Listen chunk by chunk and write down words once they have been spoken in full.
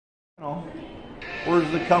No.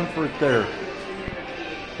 Where's the comfort there?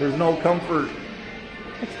 There's no comfort.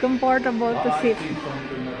 It's comfortable to sit.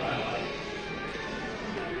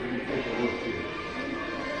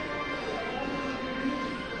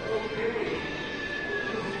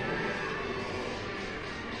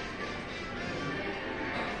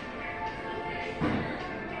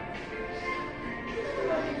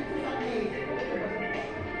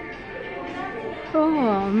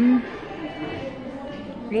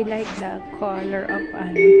 I like the color of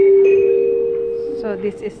so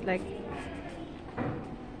this is like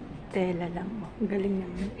tela lang. Galing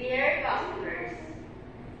naman. Dear customers,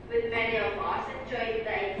 with many of us enjoying the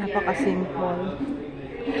Ikea Napaka-simple.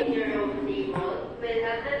 create your own table, we'll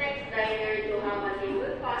have the next diner to have a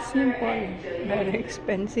table faster Simple. and enjoy. Very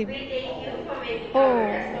expensive. We thank you for making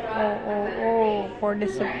our restaurant For the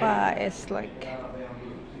sofa is like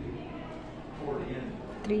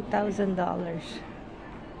 $3,000.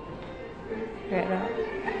 Pero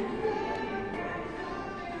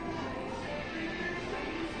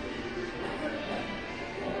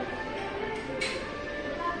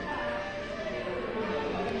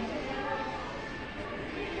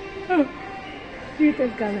dito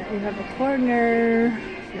ka na, you have a corner,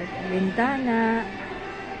 like a ventana,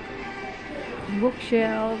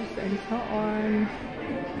 bookshelves, and so on.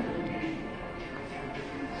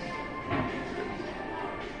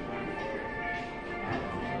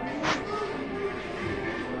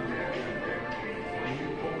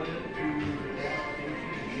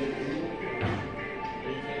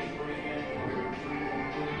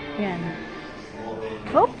 Yan.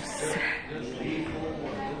 Oops!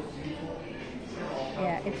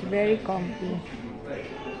 Yeah, it's very comfy.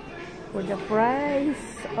 For the price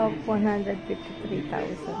of $153,000.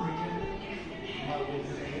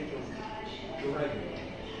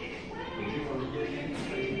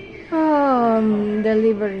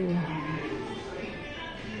 Delivery.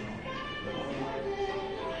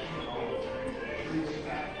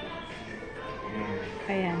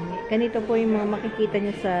 Ayan. Ganito po yung mga makikita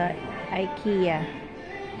nyo sa Ikea.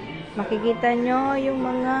 Makikita nyo yung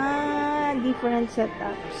mga different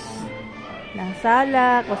setups ng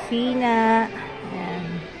sala, kusina, and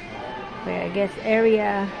I guess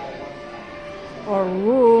area or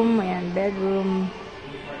room, ayan, bedroom.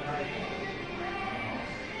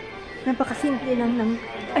 Napakasimple lang ng,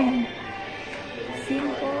 ayan,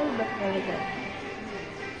 simple but elegant.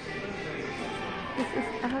 This is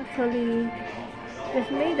actually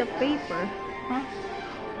just made of paper, huh?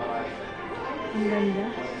 Ang ganda.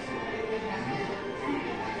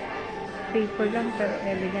 Paper lang pero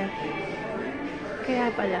elegant. Kaya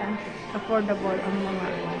pala affordable ang mga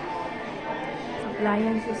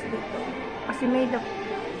appliances dito. Kasi made of